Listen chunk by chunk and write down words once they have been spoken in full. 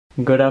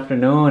Good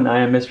afternoon, I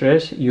am Mr.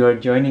 Ish. You are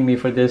joining me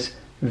for this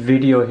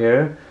video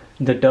here,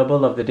 the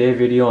double of the day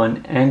video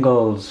on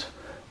angles.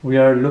 We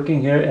are looking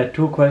here at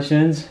two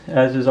questions.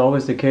 As is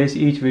always the case,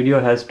 each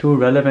video has two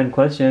relevant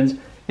questions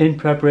in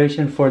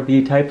preparation for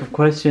the type of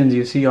questions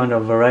you see on a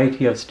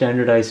variety of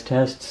standardized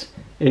tests,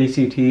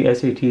 ACT,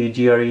 SAT,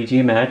 GRE,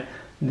 GMAT.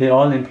 They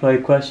all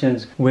employ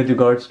questions with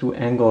regards to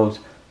angles,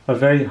 a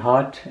very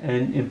hot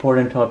and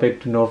important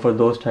topic to know for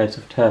those types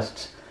of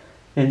tests.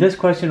 In this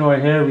question over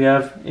here, we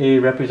have a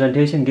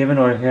representation given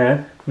over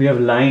here. We have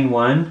line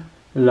 1,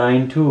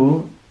 line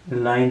 2,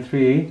 line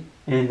 3,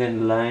 and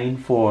then line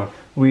 4.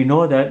 We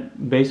know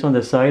that based on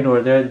the side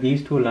over there,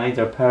 these two lines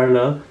are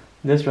parallel.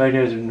 This right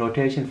here is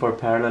notation for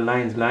parallel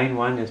lines. Line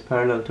 1 is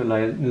parallel to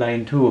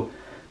line 2.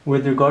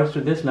 With regards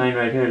to this line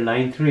right here,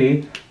 line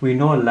 3, we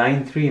know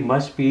line 3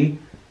 must be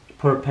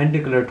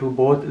perpendicular to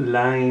both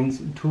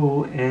lines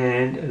 2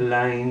 and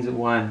lines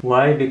 1.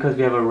 Why? Because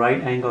we have a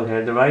right angle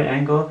here. The right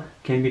angle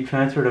can be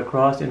transferred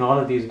across in all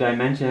of these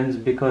dimensions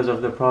because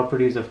of the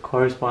properties of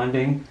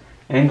corresponding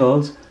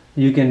angles.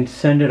 You can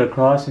send it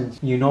across and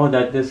you know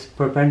that this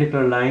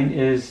perpendicular line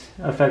is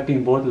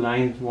affecting both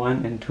lines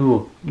 1 and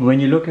 2.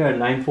 When you look at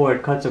line 4,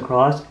 it cuts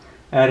across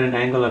at an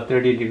angle of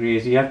 30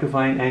 degrees. You have to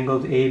find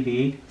angles A,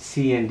 B,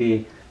 C, and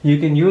D. You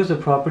can use the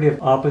property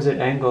of opposite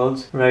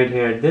angles right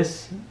here.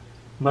 This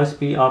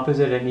must be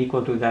opposite and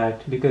equal to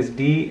that because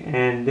D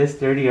and this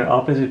 30 are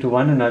opposite to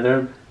one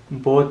another,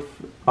 both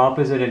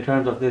opposite in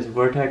terms of this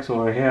vertex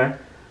over here,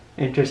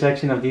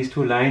 intersection of these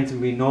two lines.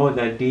 We know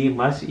that D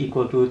must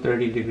equal to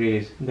 30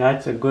 degrees.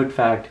 That's a good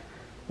fact.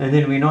 And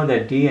then we know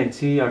that D and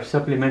C are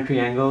supplementary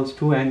angles,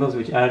 two angles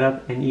which add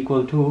up and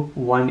equal to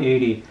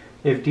 180.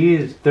 If D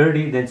is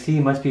 30, then C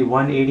must be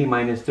 180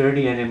 minus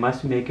 30 and it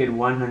must make it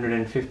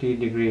 150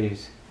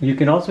 degrees. You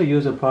can also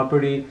use a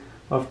property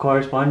of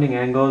corresponding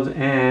angles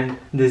and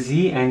the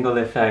Z angle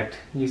effect.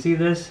 You see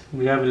this?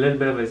 We have a little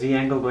bit of a Z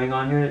angle going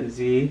on here,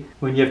 Z.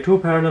 When you have two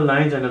parallel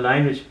lines and a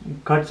line which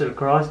cuts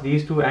across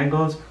these two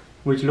angles,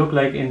 which look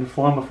like in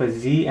form of a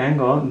Z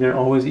angle, they're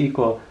always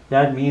equal.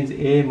 That means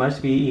A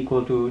must be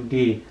equal to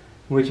D,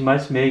 which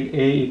must make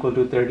A equal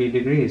to 30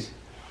 degrees.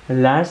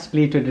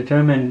 Lastly, to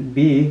determine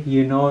B,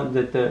 you know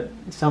that the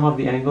sum of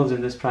the angles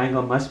in this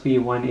triangle must be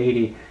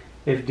 180.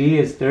 If D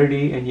is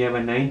 30 and you have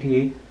a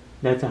 90,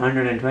 that's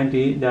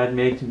 120. That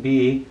makes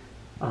B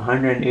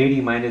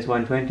 180 minus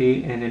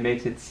 120 and it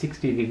makes it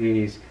 60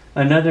 degrees.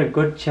 Another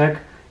good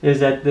check is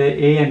that the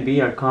A and B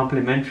are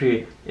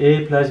complementary.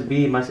 A plus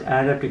B must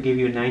add up to give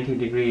you 90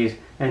 degrees,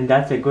 and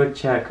that's a good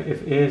check.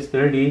 If A is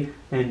 30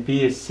 and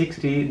B is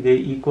 60, they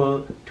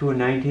equal to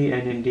 90,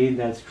 and indeed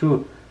that's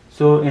true.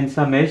 So in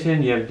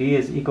summation, you have D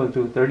is equal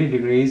to 30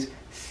 degrees,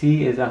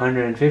 C is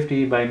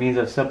 150 by means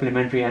of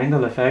supplementary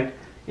angle effect.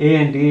 A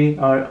and D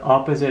are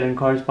opposite and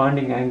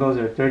corresponding angles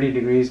are 30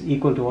 degrees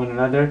equal to one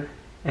another,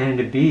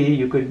 and B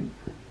you could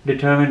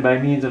determine by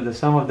means of the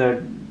sum of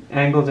the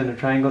angles in a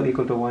triangle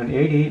equal to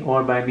 180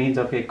 or by means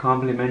of a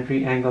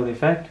complementary angle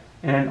effect,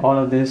 and all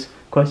of this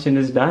question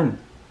is done.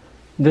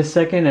 The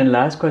second and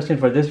last question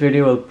for this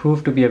video will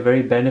prove to be a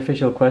very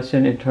beneficial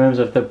question in terms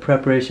of the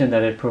preparation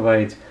that it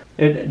provides.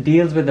 It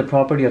deals with the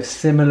property of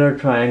similar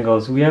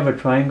triangles. We have a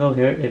triangle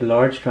here, a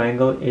large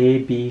triangle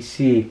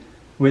ABC,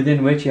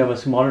 within which you have a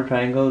smaller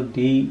triangle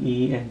D,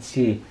 E, and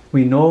C.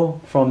 We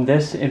know from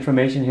this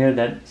information here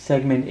that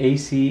segment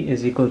AC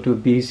is equal to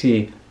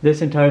BC.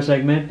 This entire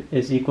segment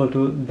is equal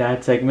to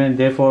that segment.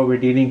 Therefore, we're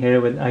dealing here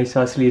with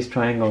isosceles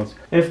triangles.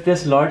 If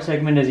this large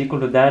segment is equal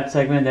to that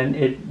segment, then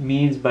it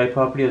means by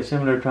property of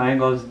similar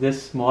triangles,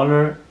 this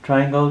smaller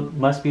triangle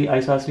must be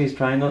isosceles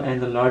triangle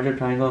and the larger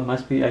triangle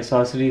must be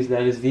isosceles.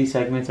 That is, these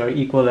segments are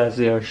equal as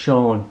they are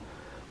shown.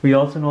 We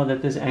also know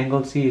that this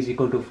angle C is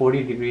equal to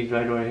 40 degrees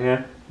right over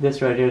here.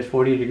 This right here is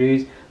 40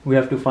 degrees. We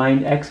have to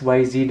find X,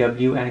 Y, Z,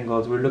 W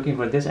angles. We're looking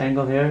for this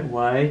angle here,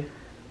 Y,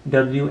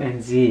 W,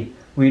 and Z.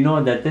 We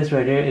know that this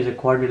right here is a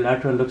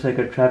quadrilateral, looks like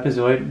a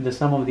trapezoid. The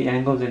sum of the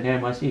angles in here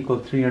must equal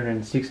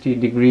 360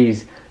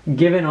 degrees.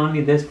 Given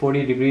only this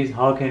 40 degrees,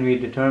 how can we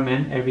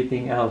determine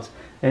everything else?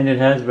 And it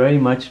has very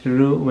much to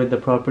do with the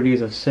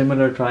properties of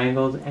similar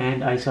triangles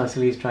and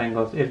isosceles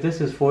triangles. If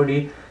this is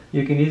 40,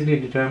 you can easily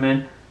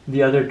determine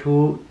the other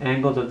two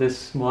angles of this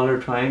smaller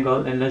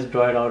triangle, and let's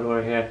draw it out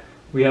over here.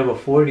 We have a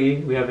 40,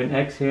 we have an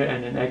X here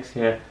and an X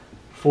here.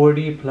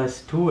 40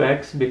 plus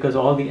 2x, because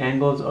all the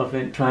angles of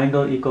a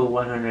triangle equal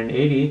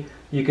 180,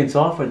 you can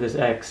solve for this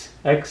x.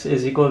 X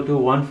is equal to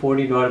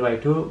 140 divided by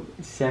 2,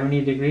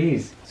 70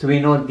 degrees. So we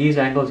know these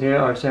angles here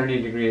are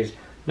 70 degrees.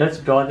 Let's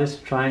draw this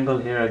triangle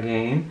here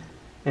again,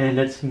 and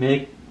let's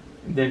make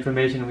the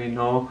information we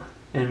know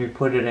and we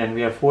put it in.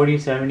 We have 40,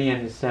 70,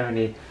 and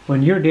 70.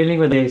 When you're dealing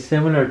with a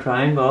similar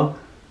triangle,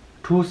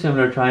 two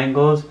similar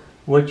triangles,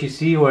 what you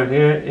see over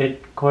here,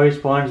 it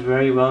corresponds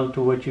very well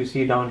to what you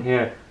see down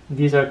here.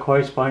 These are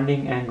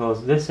corresponding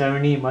angles. This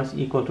 70 must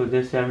equal to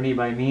this 70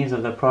 by means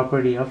of the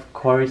property of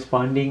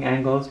corresponding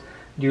angles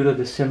due to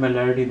the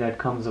similarity that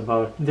comes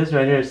about. This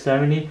right here is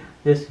 70,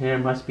 this here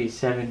must be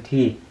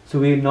 70. So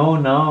we know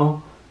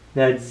now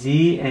that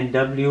Z and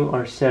W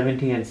are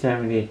 70 and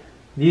 70.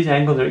 These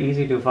angles are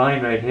easy to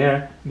find right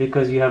here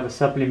because you have a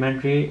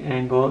supplementary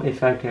angle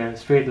effect here,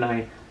 straight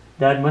line.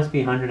 That must be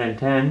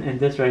 110, and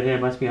this right here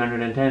must be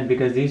 110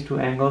 because these two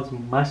angles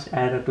must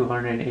add up to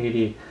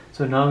 180.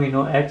 So now we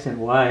know x and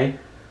y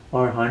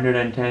are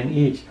 110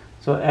 each.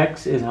 So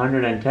x is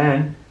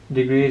 110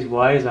 degrees,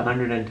 y is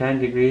 110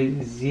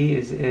 degrees, z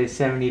is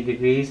 70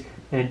 degrees,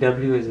 and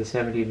w is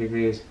 70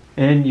 degrees.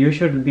 And you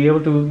should be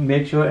able to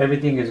make sure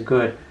everything is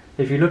good.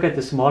 If you look at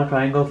the small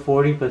triangle,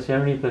 40 plus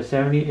 70 plus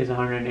 70 is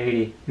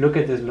 180. Look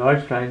at this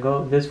large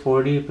triangle, this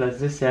 40 plus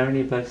this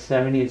 70 plus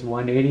 70 is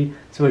 180.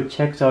 So it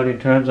checks out in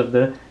terms of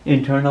the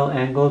internal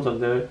angles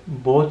of the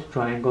both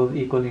triangles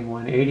equaling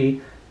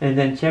 180. And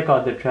then check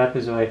out the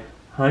trapezoid.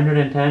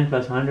 110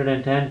 plus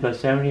 110 plus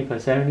 70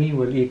 plus 70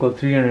 will equal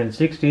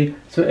 360.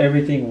 So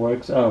everything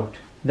works out.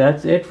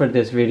 That's it for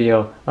this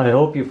video. I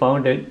hope you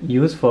found it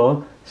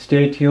useful.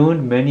 Stay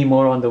tuned, many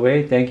more on the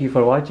way. Thank you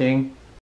for watching.